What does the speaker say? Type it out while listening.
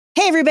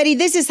Hey, everybody,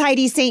 this is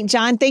Heidi St.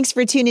 John. Thanks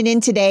for tuning in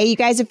today. You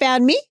guys have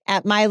found me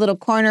at my little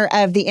corner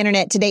of the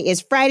internet. Today is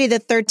Friday, the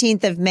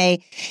 13th of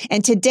May.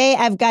 And today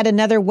I've got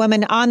another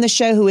woman on the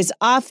show who is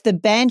off the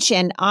bench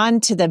and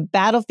onto the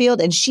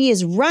battlefield, and she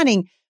is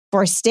running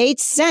for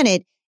state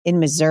senate in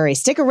Missouri.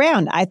 Stick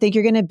around. I think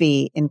you're going to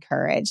be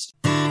encouraged.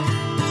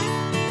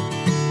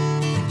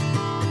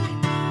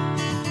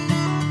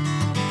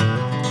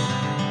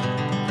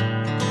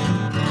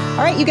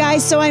 All right, you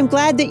guys, so I'm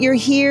glad that you're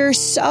here.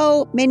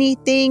 So many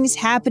things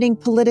happening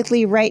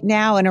politically right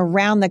now and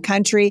around the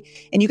country.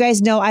 And you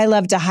guys know I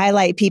love to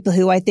highlight people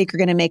who I think are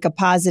going to make a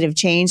positive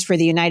change for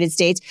the United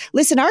States.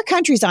 Listen, our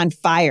country's on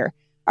fire.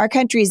 Our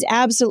country is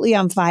absolutely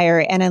on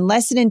fire. And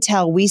unless and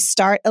until we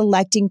start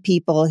electing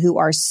people who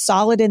are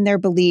solid in their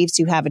beliefs,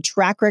 who have a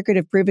track record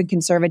of proven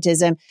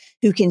conservatism,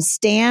 who can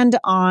stand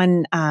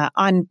on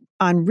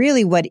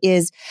really what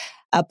is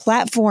a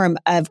platform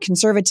of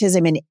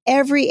conservatism in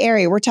every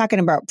area. We're talking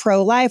about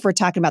pro-life. We're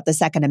talking about the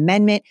Second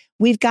Amendment.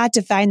 We've got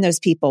to find those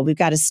people. We've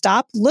got to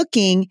stop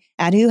looking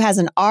at who has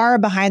an R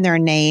behind their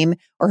name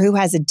or who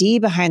has a D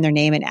behind their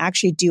name and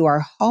actually do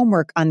our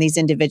homework on these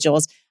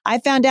individuals. I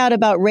found out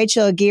about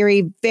Rachel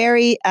Aguirre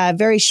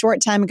very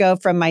short time ago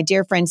from my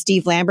dear friend,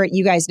 Steve Lambert.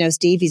 You guys know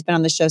Steve. He's been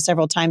on the show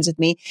several times with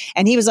me.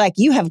 And he was like,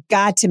 you have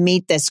got to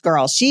meet this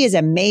girl. She is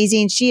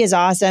amazing. She is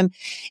awesome.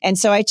 And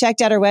so I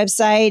checked out her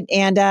website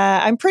and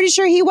I'm pretty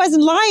sure he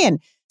wasn't lying.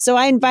 So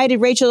I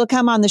invited Rachel to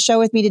come on the show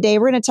with me today.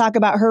 We're going to talk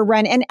about her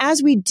run. And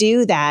as we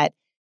do that,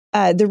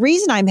 the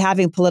reason I'm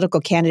having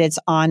political candidates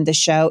on the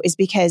show is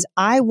because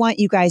I want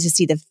you guys to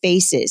see the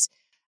faces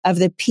of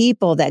the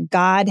people that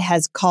God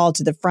has called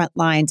to the front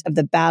lines of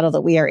the battle that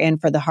we are in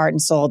for the heart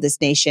and soul of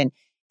this nation.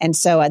 And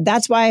so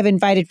that's why I've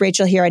invited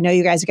Rachel here. I know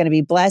you guys are going to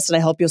be blessed, and I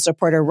hope you'll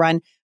support her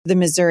run for the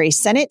Missouri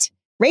Senate.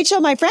 Rachel,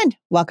 my friend,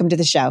 welcome to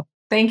the show.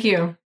 Thank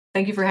you.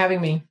 Thank you for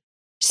having me.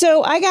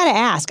 So I got to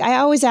ask, I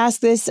always ask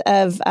this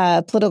of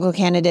political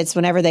candidates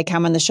whenever they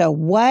come on the show,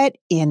 what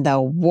in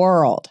the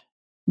world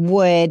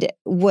would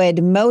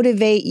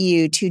motivate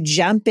you to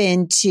jump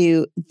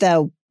into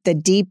the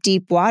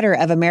deep water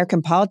of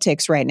American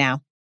politics right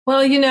now? Well,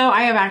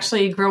 I have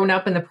actually grown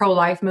up in the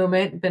pro-life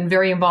movement, been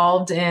very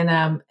involved in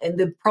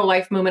the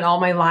pro-life movement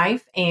all my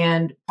life.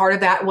 And part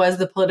of that was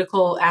the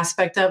political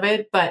aspect of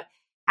it. But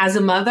as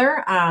a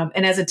mother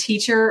and as a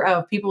teacher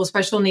of people with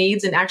special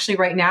needs, and actually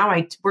right now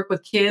I work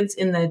with kids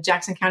in the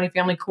Jackson County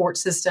Family Court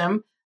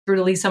System through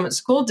the Lee Summit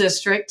School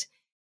District,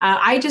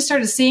 I just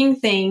started seeing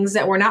things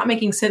that were not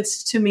making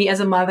sense to me as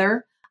a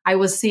mother. I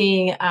was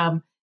seeing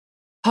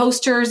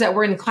posters that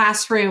were in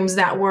classrooms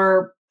that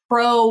were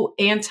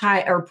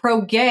pro-anti or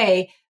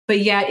pro-gay, but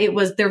yet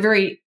they're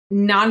very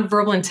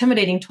nonverbal,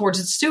 intimidating towards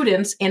the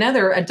students and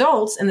other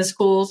adults in the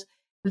schools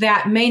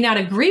that may not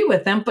agree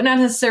with them, but not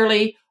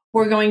necessarily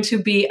were going to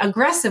be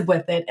aggressive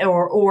with it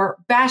or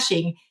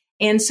bashing.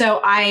 And so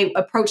I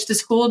approached the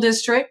school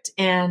district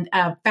and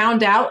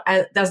found out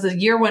as the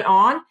year went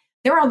on,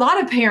 there were a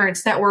lot of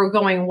parents that were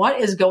going, what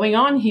is going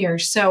on here?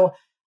 So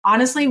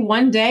honestly,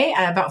 one day,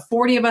 about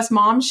 40 of us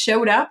moms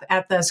showed up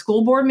at the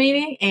school board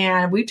meeting,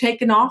 and we've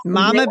taken off.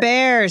 Mama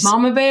Bears.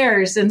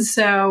 And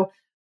so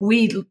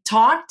we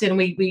talked and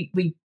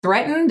we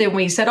threatened and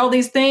we said all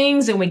these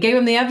things and we gave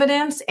them the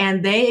evidence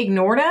and they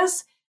ignored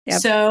us.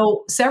 Yep.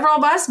 So several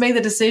of us made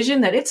the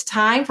decision that it's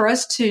time for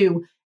us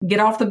to get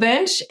off the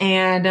bench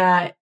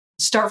and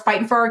start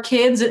fighting for our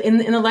kids in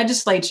the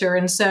legislature.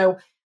 And so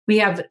we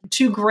have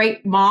two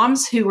great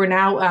moms who are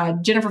now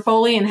Jennifer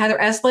Foley and Heather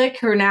Eslick,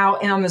 who are now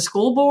on the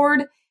school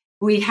board.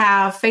 We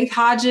have Faith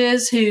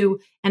Hodges,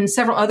 and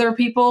several other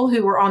people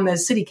who were on the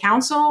city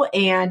council.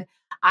 And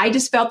I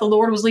just felt the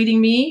Lord was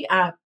leading me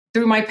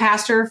through my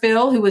pastor,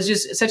 Phil, who was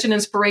just such an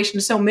inspiration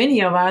to so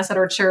many of us at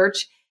our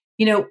church.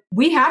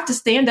 We have to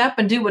stand up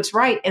and do what's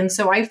right. And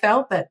so I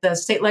felt that the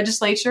state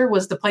legislature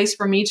was the place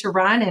for me to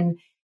run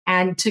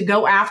and to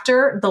go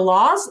after the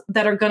laws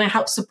that are going to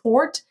help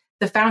support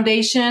the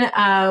foundation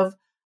of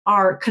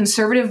our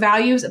conservative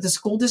values at the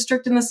school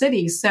district in the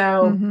city.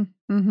 So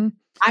I'm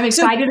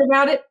excited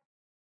about it.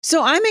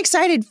 So I'm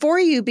excited for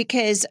you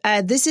because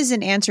this is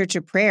an answer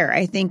to prayer.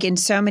 I think in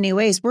so many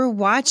ways, we're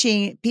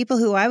watching people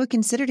who I would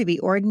consider to be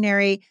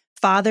ordinary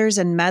fathers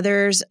and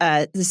mothers,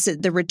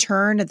 the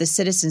return of the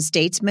citizen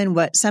statesman,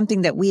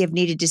 something that we have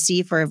needed to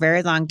see for a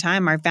very long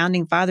time. Our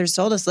founding fathers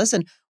told us,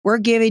 listen, we're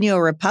giving you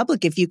a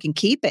republic if you can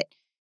keep it.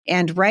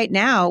 And right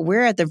now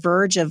we're at the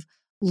verge of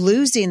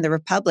losing the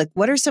republic.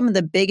 What are some of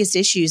the biggest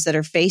issues that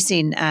are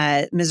facing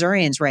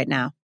Missourians right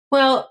now?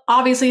 Well,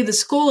 obviously the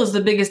school is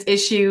the biggest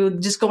issue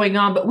just going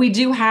on, but we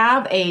do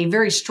have a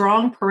very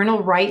strong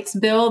parental rights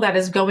bill that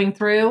is going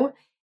through.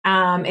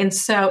 And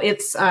so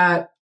it's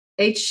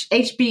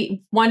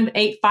HB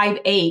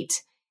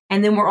 1858.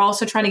 And then we're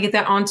also trying to get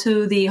that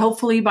onto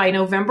hopefully by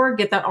November,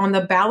 get that on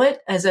the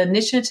ballot as an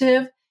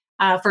initiative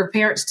for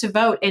parents to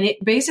vote. And it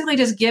basically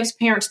just gives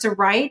parents the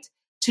right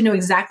to know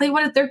exactly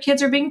what their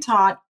kids are being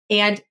taught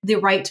and the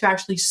right to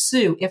actually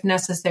sue if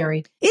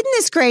necessary. Isn't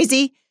this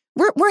crazy?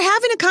 We're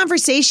having a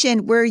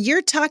conversation where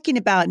you're talking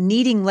about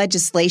needing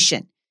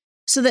legislation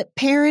so that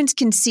parents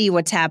can see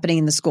what's happening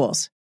in the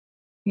schools.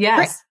 Yes.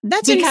 Right?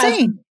 That's because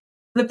insane.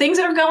 The things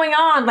that are going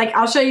on, like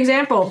I'll show you an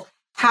example.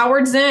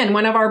 Howard Zinn,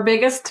 one of our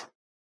biggest,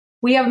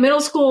 we have a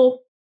middle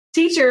school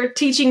teacher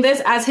teaching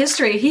this as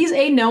history. He's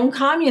a known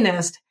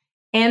communist.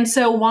 And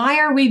so why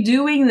are we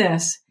doing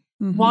this?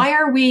 Mm-hmm. Why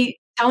are we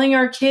telling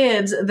our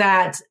kids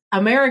that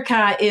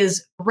America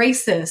is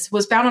racist,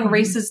 was founded on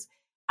racist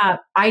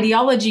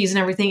ideologies and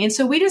everything? And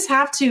so we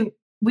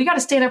got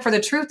to stand up for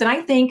the truth. And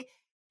I think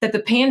that the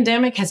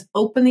pandemic has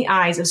opened the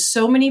eyes of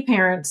so many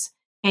parents.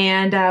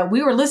 And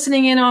we were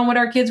listening in on what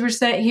our kids were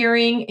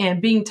hearing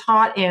and being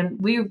taught. And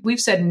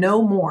we've said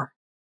no more.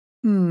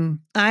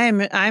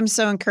 I'm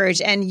so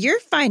encouraged. And you're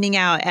finding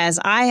out, as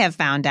I have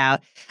found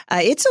out,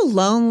 it's a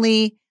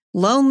lonely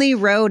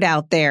road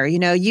out there.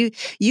 You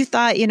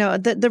thought,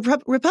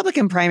 the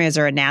Republican primaries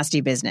are a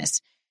nasty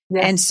business.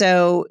 Yes. And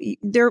so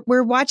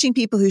we're watching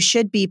people who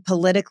should be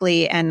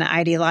politically and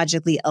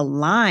ideologically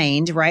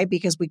aligned, right?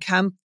 Because we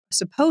come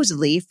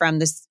supposedly from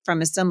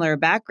a similar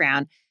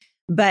background.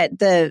 But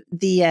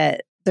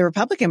the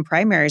Republican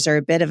primaries are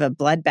a bit of a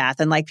bloodbath.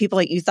 And like people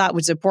that you thought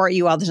would support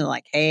you all the time,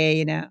 like,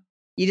 hey,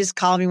 you just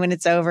call me when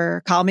it's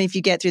over. Call me if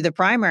you get through the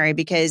primary,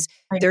 because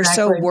they're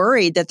so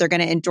worried that they're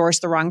going to endorse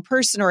the wrong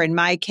person. Or in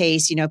my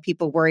case,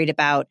 people worried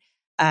about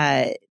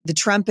the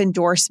Trump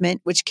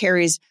endorsement, which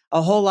carries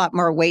a whole lot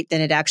more weight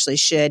than it actually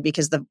should,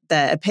 because the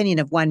opinion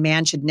of one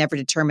man should never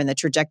determine the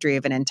trajectory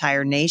of an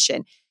entire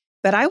nation.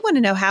 But I want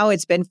to know how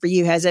it's been for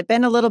you. Has it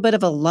been a little bit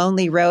of a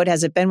lonely road?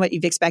 Has it been what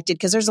you've expected?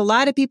 Because there's a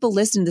lot of people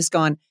listening to this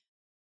going,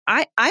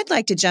 I'd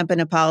like to jump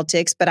into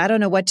politics, but I don't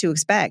know what to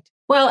expect.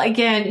 Well,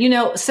 again,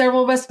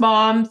 several of us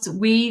moms,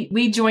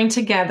 we joined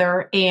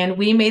together and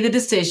we made the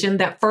decision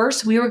that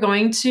first we were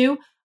going to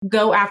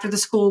go after the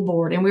school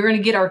board, and we were going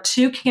to get our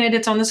 2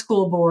 candidates on the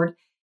school board.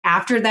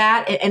 After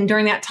that, and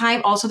during that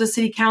time, also the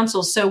city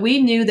council. So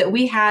we knew that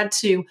we had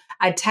to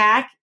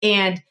attack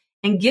and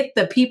get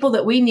the people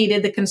that we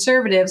needed, the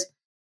conservatives,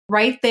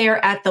 right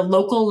there at the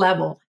local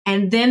level,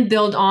 and then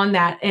build on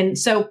that. And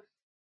so,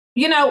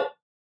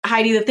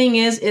 Heidi, the thing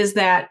is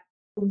that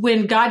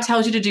when God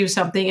tells you to do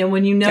something, and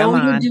when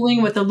you're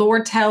doing what the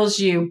Lord tells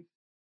you,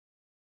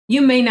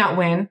 you may not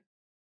win,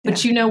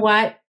 but you know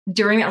what?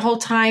 During that whole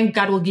time,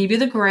 God will give you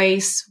the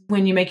grace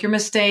when you make your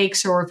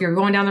mistakes, or if you're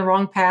going down the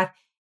wrong path.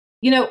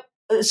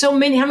 How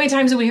many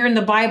times do we hear in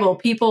the Bible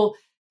people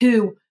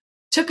who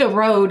took a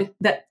road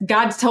that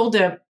God's told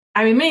them?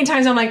 I mean, many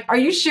times I'm like, are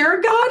you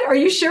sure, God? Are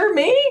you sure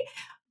me?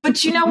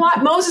 But you know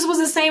what? Moses was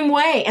the same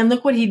way, and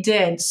look what he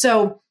did.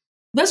 So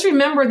let's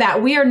remember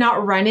that we are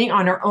not running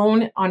on our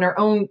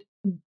own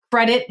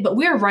credit, but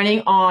we are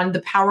running on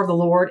the power of the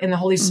Lord and the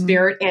Holy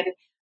Spirit. And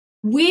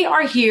we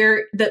are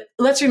here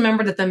let's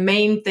remember that the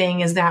main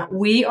thing is that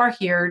we are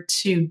here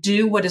to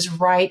do what is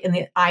right in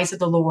the eyes of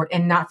the Lord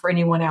and not for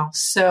anyone else.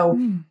 So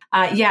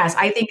yes,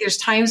 I think there's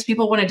times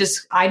people want to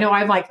I know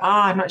I'm like,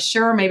 I'm not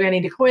sure, maybe I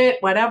need to quit,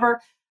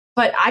 whatever,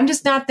 but I'm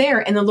just not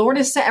there. And the Lord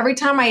has said, every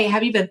time I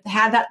have even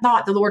had that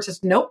thought, the Lord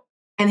says, nope.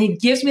 And he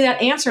gives me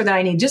that answer that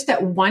I need, just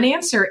that one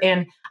answer.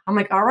 And I'm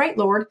like, all right,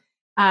 Lord.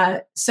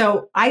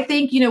 So I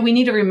think, we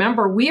need to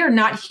remember we are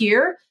not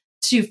here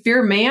to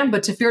fear man,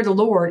 but to fear the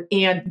Lord.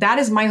 And that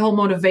is my whole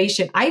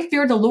motivation. I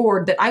fear the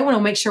Lord, that I want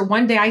to make sure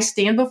one day I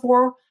stand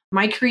before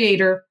my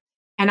Creator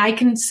and I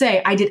can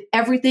say I did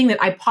everything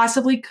that I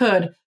possibly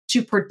could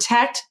to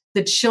protect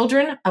the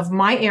children of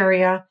my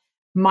area,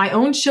 my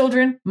own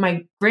children,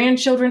 my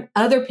grandchildren,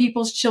 other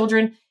people's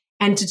children,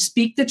 and to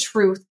speak the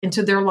truth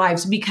into their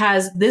lives,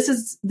 because this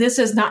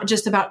is not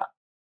just about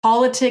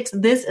politics.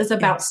 This is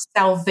about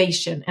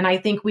salvation. And I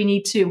think we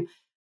need to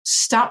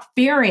stop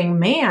fearing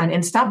man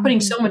and stop putting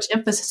so much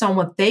emphasis on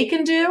what they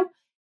can do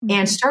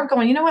and start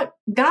going, you know what?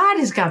 God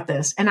has got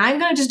this. And I'm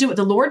going to just do what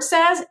the Lord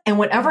says. And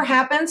whatever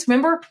happens,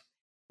 remember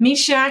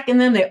Meshach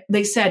and them,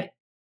 they said,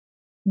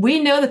 we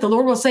know that the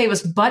Lord will save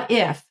us, but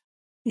if.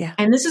 Yeah.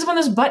 And this is one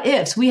of those but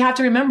ifs. We have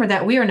to remember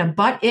that we are in a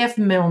but if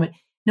moment.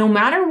 No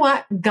matter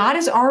what, God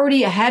is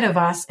already ahead of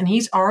us, and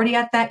he's already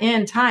at that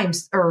end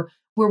times or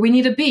where we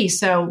need to be.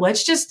 So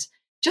let's just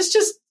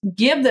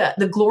give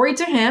the glory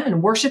to him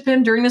and worship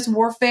him during this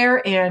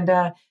warfare,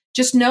 and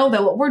just know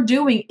that what we're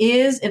doing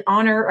is in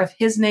honor of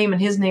his name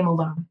and his name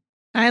alone.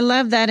 I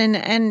love that.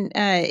 And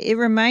it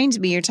reminds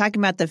me, you're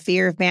talking about the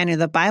fear of man.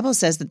 The Bible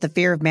says that the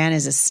fear of man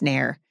is a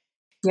snare.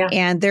 Yeah.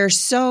 And there's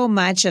so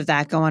much of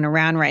that going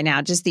around right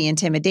now, just the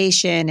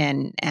intimidation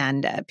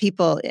and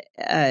people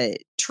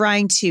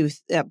trying to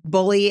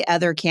bully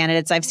other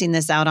candidates. I've seen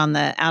this out on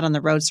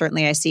the road.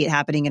 Certainly I see it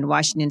happening in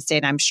Washington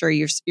State. I'm sure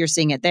you're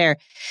seeing it there.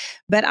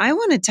 But I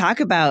want to talk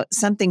about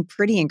something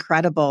pretty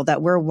incredible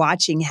that we're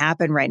watching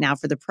happen right now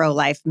for the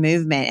pro-life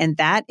movement. And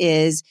that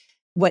is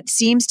what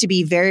seems to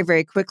be very,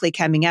 very quickly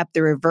coming up,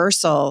 the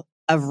reversal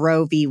of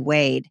Roe v.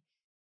 Wade,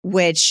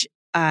 which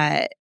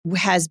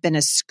has been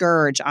a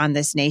scourge on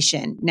this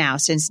nation now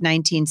since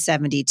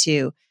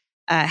 1972.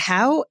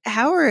 How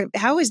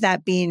is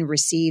that being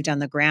received on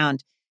the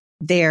ground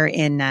there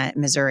in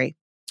Missouri?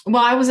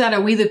 Well, I was at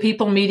a We the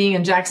People meeting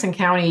in Jackson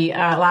County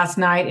last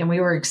night, and we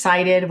were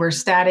excited. We're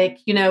ecstatic.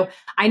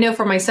 I know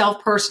for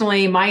myself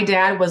personally, my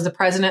dad was the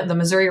president of the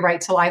Missouri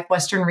Right to Life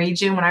Western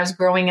region when I was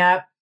growing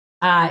up.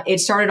 It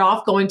started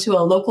off going to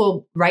a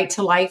local Right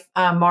to Life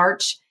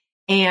march,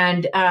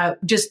 and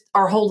just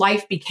our whole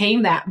life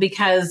became that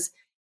because,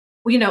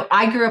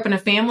 I grew up in a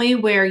family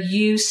where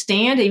you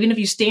stand, even if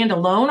you stand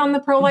alone on the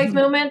pro-life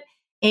movement,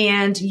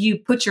 and you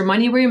put your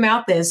money where your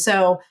mouth is.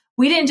 So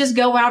we didn't just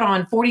go out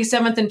on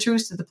 47th and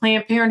Truce to the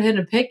Planned Parenthood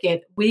and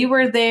picket. We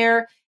were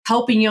there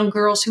helping young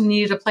girls who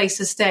needed a place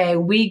to stay.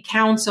 We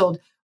counseled.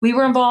 We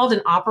were involved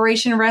in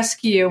Operation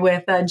Rescue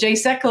with Jay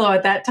Sekulow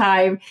at that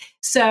time.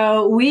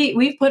 So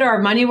we put our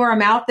money where our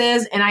mouth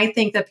is. And I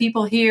think that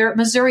people here,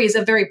 Missouri is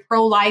a very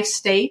pro-life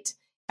state.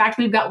 In fact,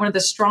 we've got one of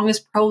the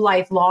strongest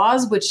pro-life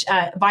laws, which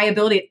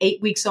viability at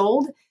 8 weeks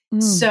old.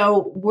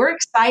 So we're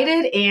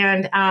excited.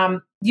 And,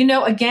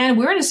 again,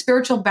 we're in a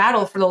spiritual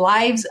battle for the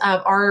lives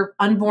of our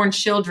unborn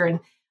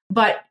children.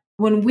 But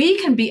when we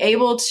can be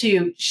able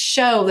to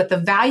show that the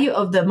value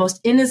of the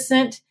most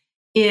innocent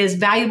is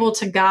valuable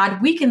to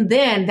God, we can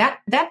then,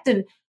 that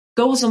then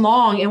goes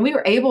along, and we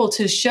were able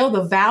to show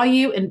the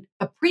value and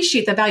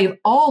appreciate the value of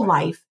all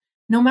life,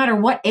 no matter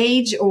what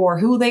age or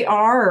who they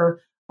are,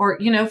 or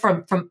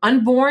from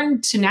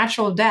unborn to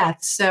natural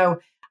death.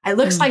 So it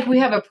looks like we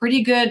have a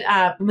pretty good,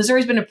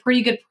 Missouri's been a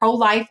pretty good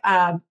pro-life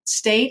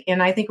state,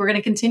 and I think we're going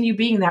to continue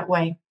being that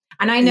way.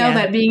 And I know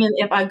that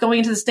if I'm going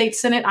into the state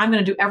Senate, I'm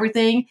going to do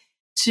everything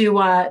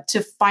to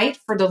fight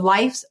for the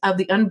lives of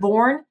the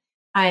unborn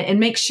and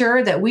make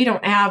sure that we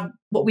don't have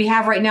what we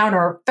have right now in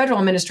our federal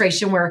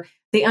administration where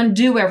they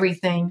undo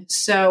everything.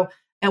 So,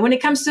 and when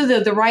it comes to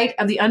the right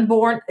of the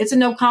unborn, it's a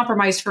no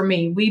compromise for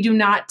me. We do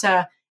not,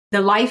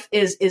 the life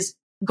is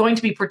going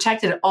to be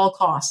protected at all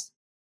costs.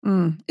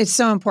 It's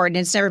so important.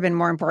 It's never been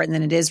more important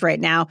than it is right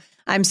now.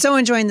 I'm so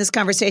enjoying this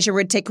conversation.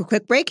 We're going to take a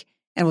quick break,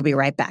 and we'll be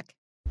right back.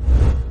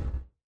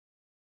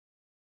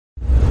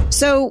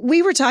 So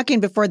we were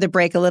talking before the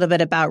break a little bit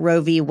about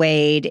Roe v.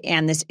 Wade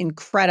and this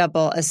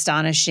incredible,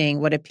 astonishing,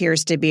 what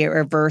appears to be a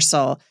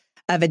reversal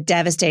of a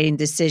devastating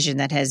decision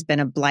that has been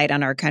a blight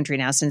on our country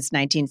now since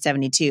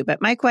 1972.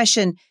 But my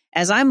question,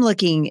 as I'm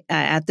looking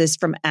at this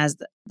from as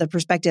the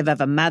perspective of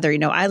a mother,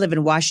 I live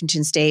in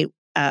Washington State.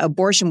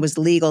 Abortion was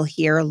legal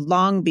here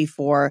long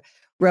before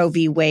Roe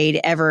v. Wade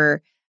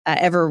ever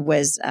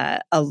was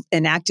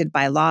enacted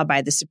by law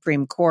by the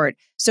Supreme Court.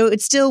 So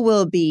it still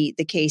will be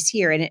the case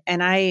here.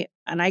 And I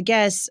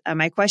guess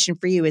my question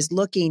for you is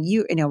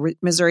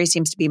Missouri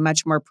seems to be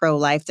much more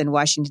pro-life than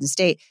Washington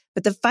State,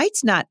 but the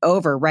fight's not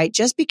over, right?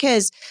 Just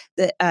because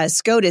the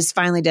SCOTUS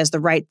finally does the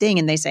right thing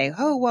and they say,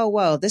 oh,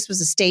 whoa, this was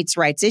a states'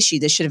 rights issue.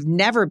 This should have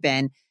never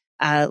been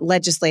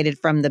legislated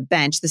from the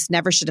bench. This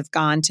never should have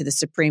gone to the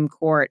Supreme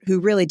Court, who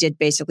really did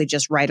basically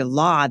just write a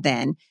law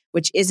then,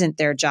 which isn't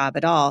their job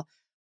at all.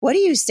 What do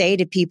you say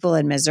to people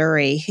in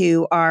Missouri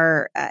who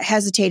are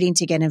hesitating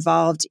to get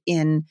involved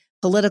in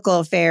political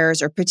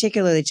affairs, or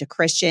particularly to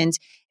Christians,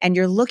 and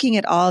you're looking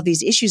at all of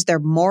these issues? They're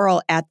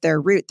moral at their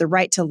root. The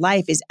right to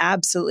life is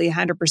absolutely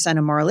 100%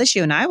 a moral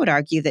issue. And I would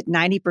argue that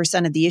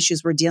 90% of the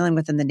issues we're dealing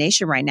with in the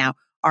nation right now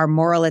are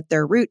moral at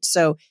their root.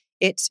 So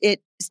it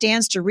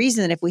stands to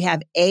reason that if we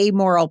have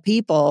amoral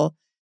people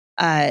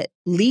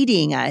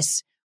leading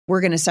us,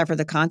 we're going to suffer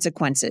the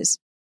consequences.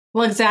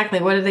 Well, exactly.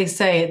 What do they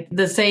say?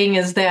 The saying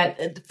is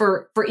that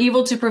for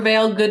evil to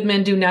prevail, good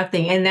men do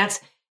nothing. And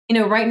that's,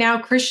 right now,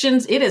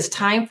 Christians, it is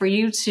time for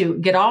you to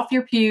get off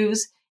your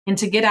pews and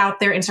to get out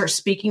there and start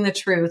speaking the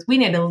truth. We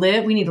need to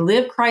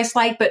live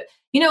Christ-like, but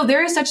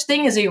there is such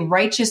thing as a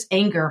righteous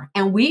anger,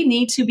 and we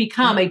need to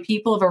become a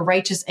people of a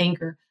righteous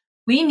anger.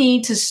 We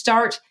need to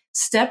start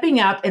stepping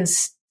up and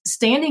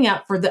standing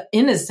up for the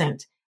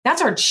innocent.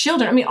 That's our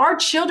children. I mean, our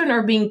children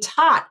are being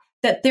taught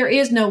that there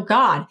is no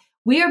God.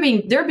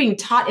 They're being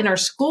taught in our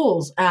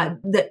schools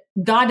that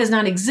God does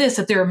not exist,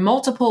 that there are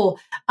multiple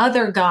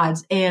other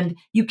gods, and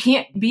you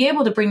can't be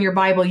able to bring your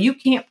Bible. You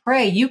can't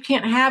pray. You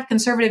can't have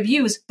conservative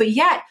views, but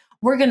yet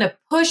we're going to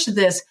push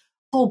this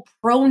whole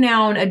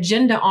pronoun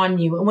agenda on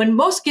you. When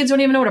most kids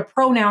don't even know what a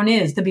pronoun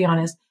is, to be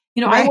honest.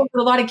 I work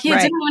with a lot of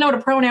kids, they don't even know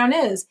what a pronoun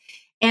is.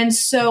 And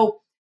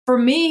so for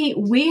me,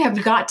 we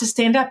have got to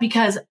stand up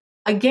because,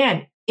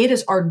 again, it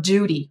is our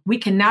duty. We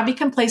cannot be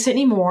complacent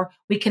anymore.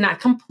 We cannot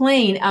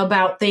complain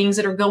about things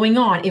that are going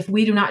on if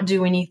we do not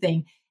do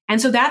anything. And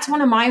so that's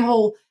one of my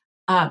whole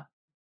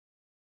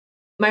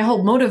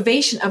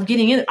motivation of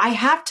getting in. I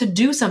have to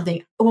do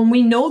something. When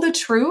we know the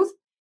truth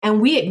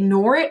and we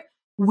ignore it,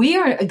 we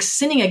are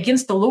sinning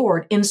against the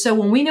Lord. And so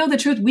when we know the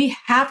truth, we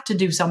have to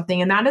do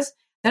something. And that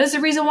is the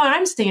reason why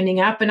I'm standing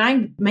up and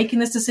I'm making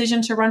this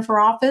decision to run for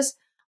office.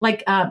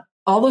 Like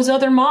all those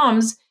other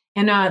moms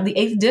in the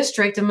 8th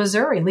District of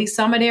Missouri, Lee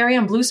Summit area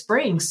and Blue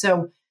Springs.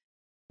 So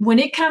when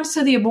it comes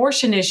to the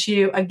abortion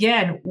issue,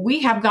 again,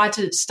 we have got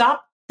to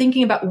stop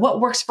thinking about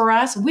what works for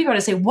us. We've got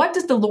to say, what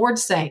does the Lord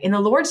say? And the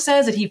Lord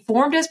says that he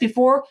formed us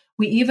before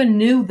we even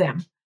knew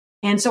them.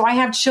 And so I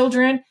have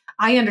children.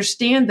 I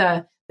understand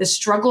the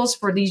struggles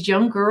for these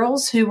young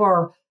girls who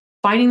are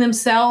finding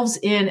themselves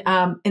in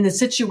the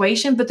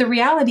situation. But the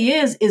reality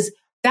is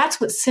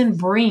that's what sin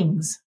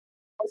brings.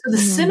 So the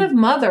sin of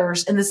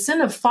mothers and the sin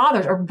of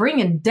fathers are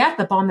bringing death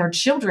upon their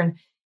children.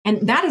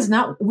 And that is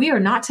not, we are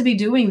not to be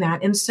doing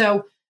that. And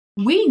so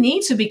we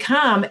need to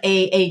become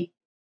a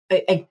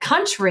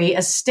country,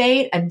 a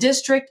state, a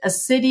district, a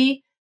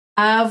city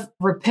of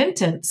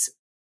repentance.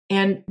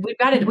 And we've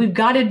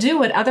got to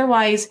do it.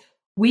 Otherwise,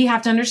 we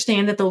have to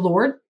understand that the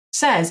Lord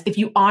says, if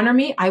you honor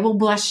me, I will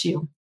bless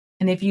you.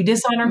 And if you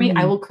dishonor me,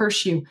 I will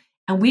curse you.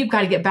 And we've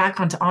got to get back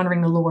onto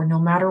honoring the Lord no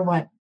matter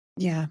what.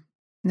 Yeah.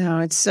 No,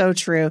 it's so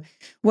true.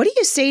 What do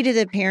you say to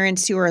the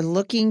parents who are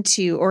looking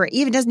to, or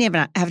even doesn't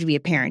even have to be a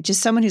parent,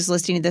 just someone who's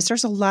listening to this?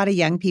 There's a lot of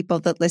young people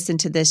that listen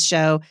to this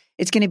show.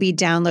 It's going to be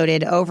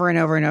downloaded over and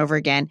over and over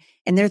again.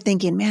 And they're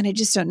thinking, man, I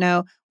just don't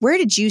know. Where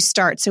did you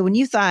start? So when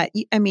you thought,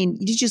 I mean,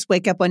 you just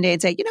wake up one day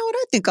and say, you know what,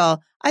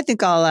 I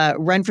think I'll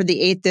run for the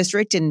 8th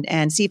district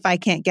and see if I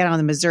can't get on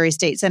the Missouri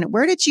State Senate.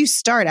 Where did you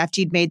start after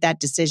you'd made that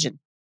decision?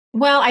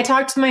 Well, I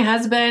talked to my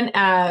husband.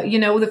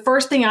 The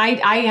first thing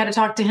I had to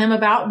talk to him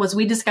about was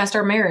we discussed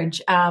our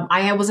marriage.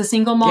 I was a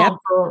single mom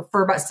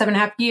for about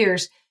 7.5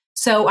 years.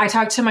 So I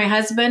talked to my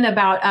husband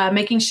about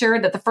making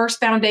sure that the first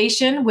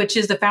foundation, which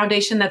is the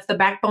foundation that's the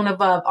backbone of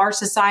our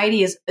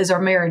society, is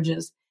our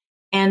marriages.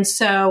 And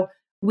so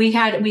we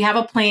have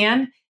a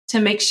plan to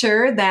make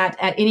sure that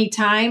at any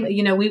time,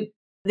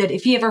 that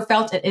if he ever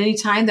felt at any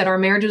time that our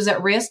marriage was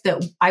at risk,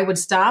 that I would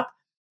stop.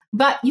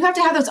 But you have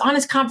to have those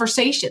honest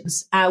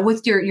conversations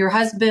with your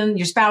husband,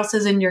 your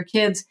spouses, and your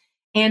kids.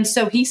 And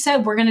so he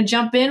said, we're going to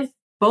jump in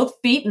both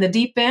feet in the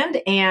deep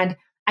end. And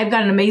I've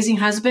got an amazing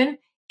husband.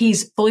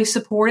 He's fully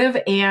supportive.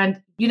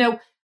 And,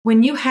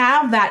 when you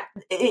have that,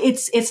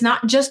 it's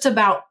not just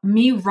about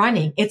me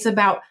running. It's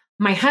about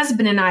my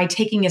husband and I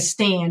taking a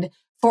stand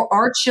for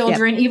our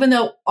children. Yep. Even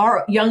though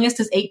our youngest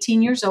is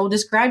 18 years old,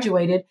 just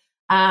graduated,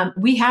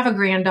 we have a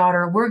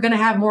granddaughter. We're going to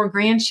have more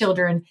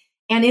grandchildren.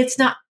 And it's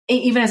not,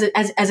 even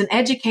as an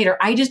educator,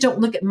 I just don't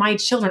look at my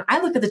children.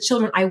 I look at the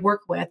children I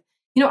work with.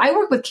 I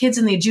work with kids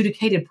in the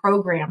adjudicated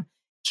program,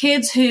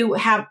 kids who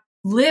have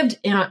lived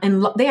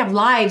and they have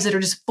lives that are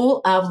just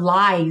full of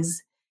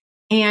lies.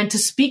 And to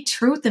speak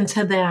truth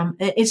into them,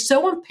 it's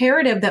so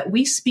imperative that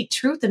we speak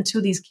truth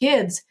into these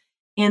kids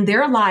and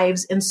their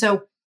lives. And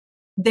so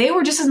they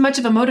were just as much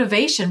of a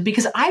motivation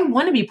because I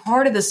want to be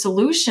part of the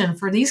solution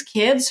for these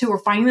kids who are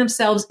finding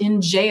themselves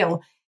in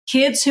jail,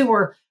 kids who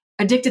are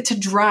addicted to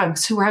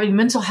drugs, who are having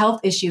mental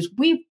health issues.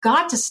 We've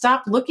got to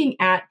stop looking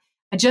at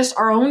just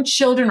our own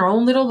children, our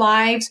own little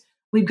lives.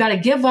 We've got to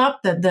give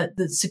up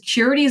the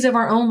securities of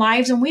our own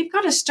lives. And we've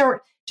got to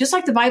start, just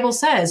like the Bible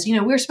says,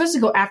 we're supposed to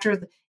go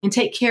after and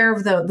take care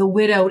of the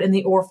widowed and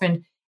the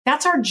orphan.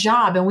 That's our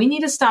job. And we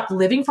need to stop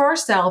living for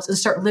ourselves and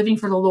start living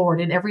for the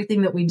Lord in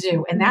everything that we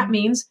do. And that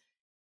means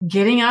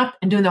getting up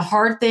and doing the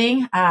hard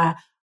thing,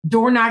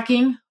 door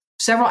knocking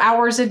several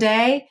hours a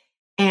day,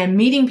 and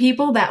meeting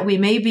people that we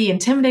may be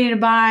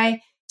intimidated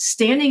by,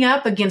 standing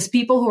up against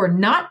people who are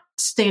not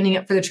standing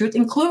up for the truth,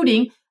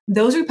 including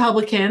those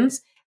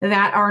Republicans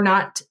that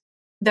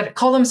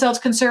call themselves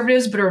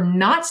conservatives, but are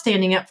not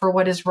standing up for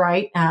what is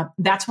right.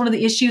 That's one of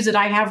the issues that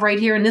I have right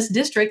here in this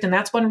district. And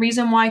that's one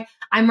reason why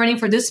I'm running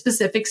for this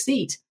specific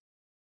seat.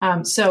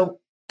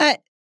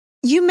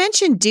 You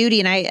mentioned duty,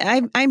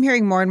 and I'm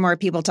hearing more and more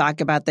people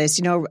talk about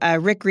this.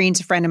 Rick Green's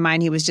a friend of mine.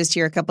 He was just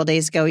here a couple of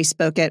days ago. He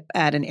spoke at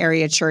an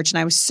area church, and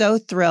I was so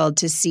thrilled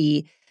to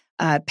see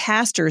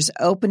pastors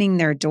opening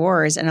their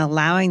doors and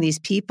allowing these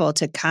people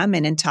to come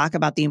in and talk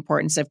about the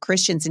importance of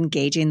Christians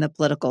engaging the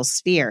political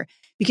sphere,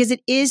 because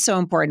it is so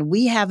important.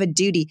 We have a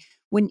duty.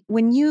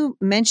 When you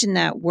mention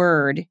that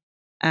word,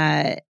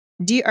 are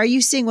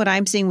you seeing what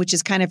I'm seeing, which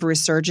is kind of a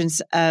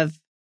resurgence of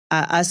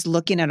us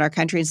looking at our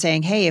country and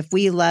saying, hey, if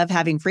we love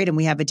having freedom,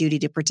 we have a duty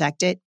to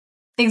protect it?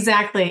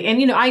 Exactly.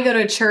 And, I go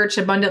to a church,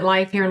 Abundant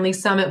Life here in Lee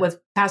Summit with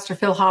Pastor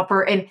Phil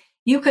Hopper, and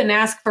you couldn't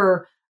ask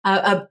for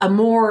a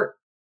more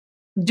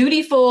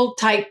dutiful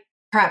type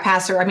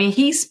pastor. I mean,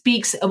 he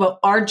speaks about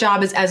our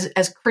job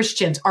as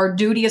Christians. Our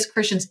duty as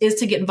Christians is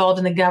to get involved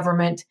in the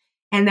government.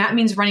 And that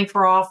means running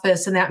for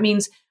office. And that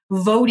means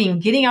voting,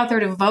 getting out there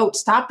to vote,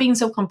 stop being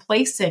so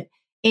complacent.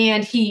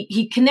 And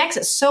he connects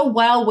it so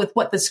well with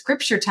what the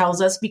scripture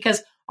tells us,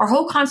 because our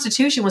whole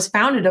Constitution was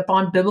founded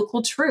upon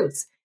biblical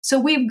truths. So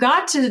we've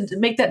got to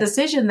make that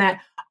decision that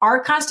our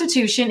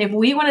Constitution, if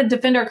we want to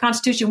defend our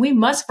Constitution, we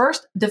must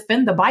first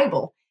defend the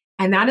Bible.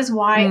 And that is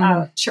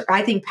why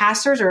I think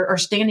pastors are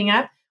standing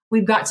up.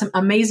 We've got some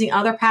amazing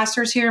other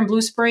pastors here in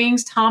Blue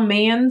Springs. Tom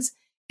Manns,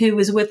 who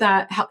is with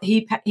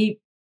he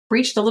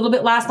preached a little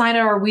bit last night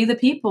at our We the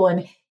People.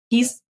 And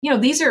these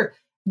are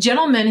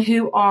gentlemen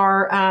who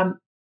are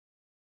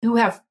who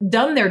have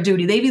done their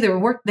duty. They've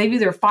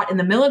either fought in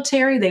the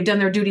military, they've done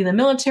their duty in the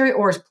military,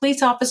 or as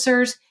police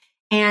officers,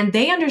 and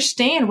they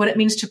understand what it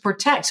means to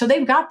protect. So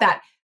they've got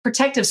that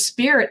protective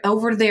spirit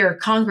over their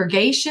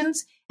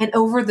congregations and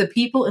over the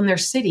people in their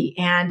city.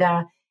 And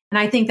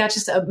I think that's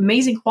just an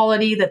amazing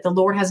quality that the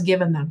Lord has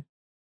given them.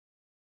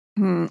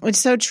 It's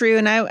so true.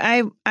 And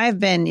I've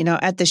been,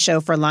 at the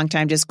show for a long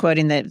time, just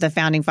quoting the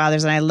founding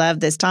fathers. And I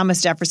love this.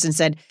 Thomas Jefferson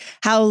said,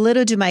 "How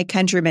little do my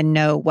countrymen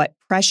know what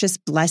precious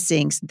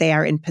blessings they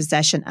are in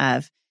possession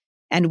of,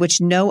 and which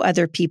no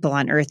other people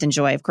on earth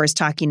enjoy." Of course,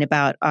 talking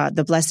about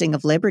the blessing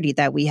of liberty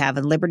that we have.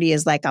 And liberty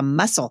is like a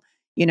muscle,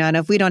 and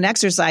if we don't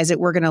exercise it,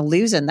 we're going to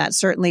lose it. And that's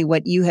certainly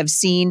what you have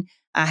seen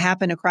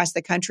happen across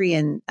the country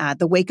in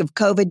the wake of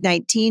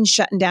COVID-19,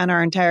 shutting down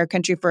our entire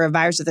country for a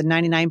virus with a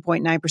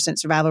 99.9%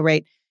 survival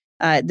rate.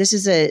 This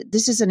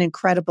is an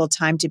incredible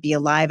time to be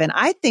alive. And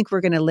I think we're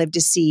going to live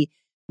to see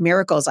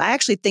miracles. I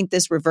actually think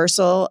this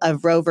reversal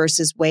of Roe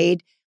versus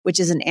Wade, which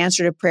is an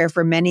answer to prayer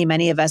for many,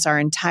 many of us our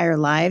entire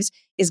lives,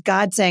 is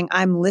God saying,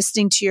 "I'm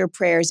listening to your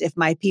prayers if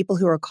my people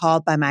who are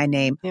called by my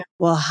name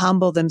will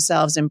humble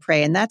themselves and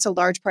pray." And that's a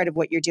large part of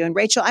what you're doing.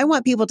 Rachel, I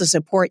want people to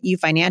support you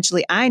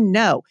financially. I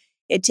know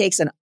it takes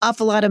an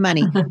awful lot of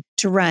money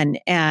to run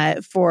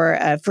for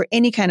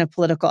any kind of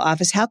political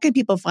office. How can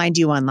people find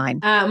you online?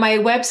 My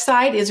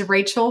website is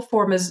Rachel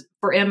for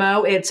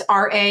Mo. It's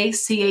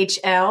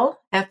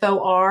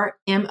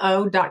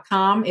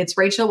RACHLFORMO.com. It's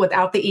Rachel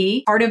without the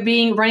E. Part of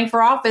running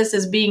for office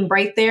is being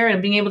right there and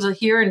being able to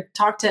hear and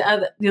talk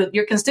to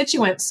your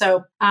constituents.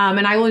 So,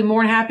 and I will be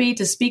more than happy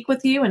to speak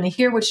with you and to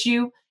hear what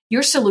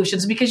your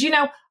solutions, because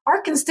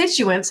our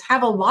constituents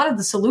have a lot of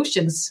the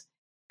solutions.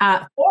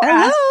 For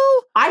us.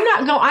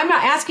 I'm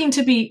not asking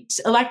to be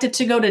elected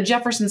to go to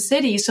Jefferson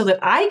City so that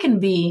I can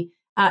be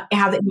have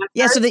the answer.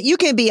 Yeah, so that you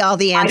can be all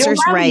the answers.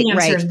 I don't have the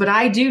answers, right. But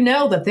I do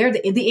know that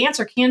the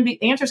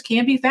answers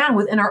can be found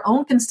within our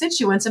own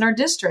constituents in our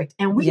district,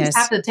 and we just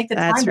have to take the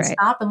time to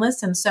stop and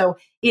listen. So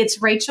it's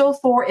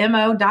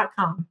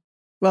RachelForMO.com.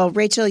 Well,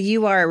 Rachel,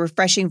 you are a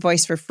refreshing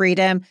voice for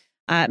freedom.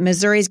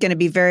 Missouri is going to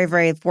be very,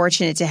 very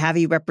fortunate to have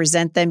you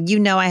represent them.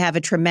 I have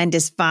a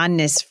tremendous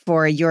fondness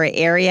for your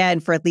area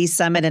and for Lee's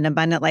Summit and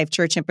Abundant Life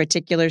Church in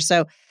particular.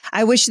 So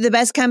I wish you the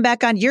best. Come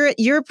back on.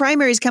 Your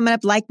primary is coming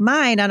up like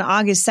mine on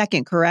August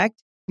 2nd,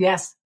 correct?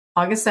 Yes,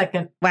 August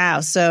 2nd.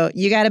 Wow. So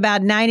you got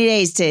about 90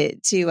 days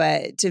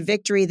to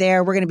victory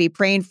there. We're going to be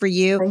praying for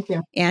you. Thank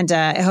you. And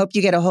I hope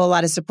you get a whole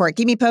lot of support.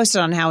 Keep me posted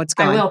on how it's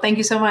going. I will. Thank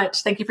you so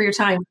much. Thank you for your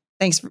time.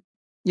 Thanks.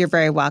 You're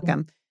very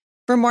welcome.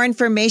 For more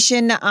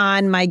information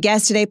on my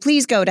guest today,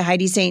 please go to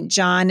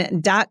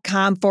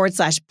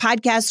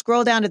HeidiSt.John.com/podcast.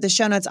 Scroll down to the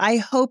show notes. I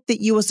hope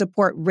that you will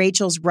support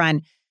Rachel's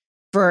run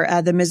for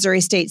the Missouri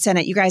State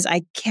Senate. You guys,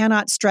 I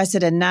cannot stress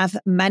it enough.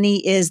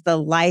 Money is the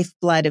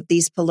lifeblood of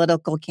these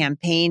political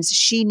campaigns.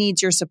 She needs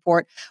your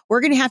support.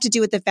 We're going to have to do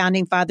what the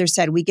founding fathers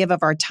said. We give of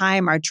our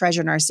time, our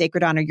treasure, and our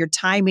sacred honor. Your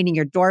time, meaning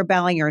you're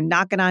doorbelling, you're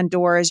knocking on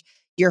doors,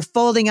 you're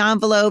folding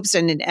envelopes.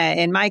 And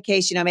in my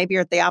case, maybe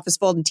you're at the office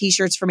folding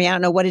T-shirts for me. I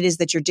don't know what it is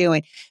that you're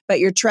doing, but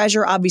your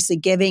treasure, obviously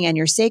giving, and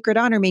your sacred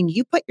honor, meaning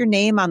you put your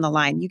name on the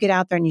line. You get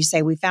out there and you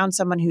say, we found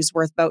someone who's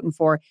worth voting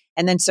for,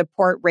 and then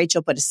support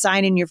Rachel. Put a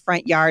sign in your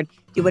front yard.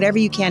 Do whatever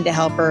you can to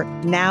help her.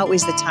 Now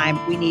is the time.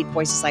 We need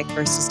voices like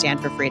hers to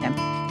stand for freedom.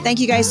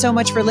 Thank you guys so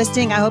much for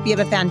listening. I hope you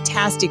have a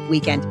fantastic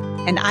weekend.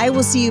 And I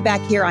will see you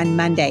back here on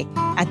Monday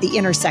at the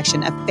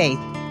intersection of faith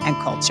and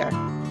culture.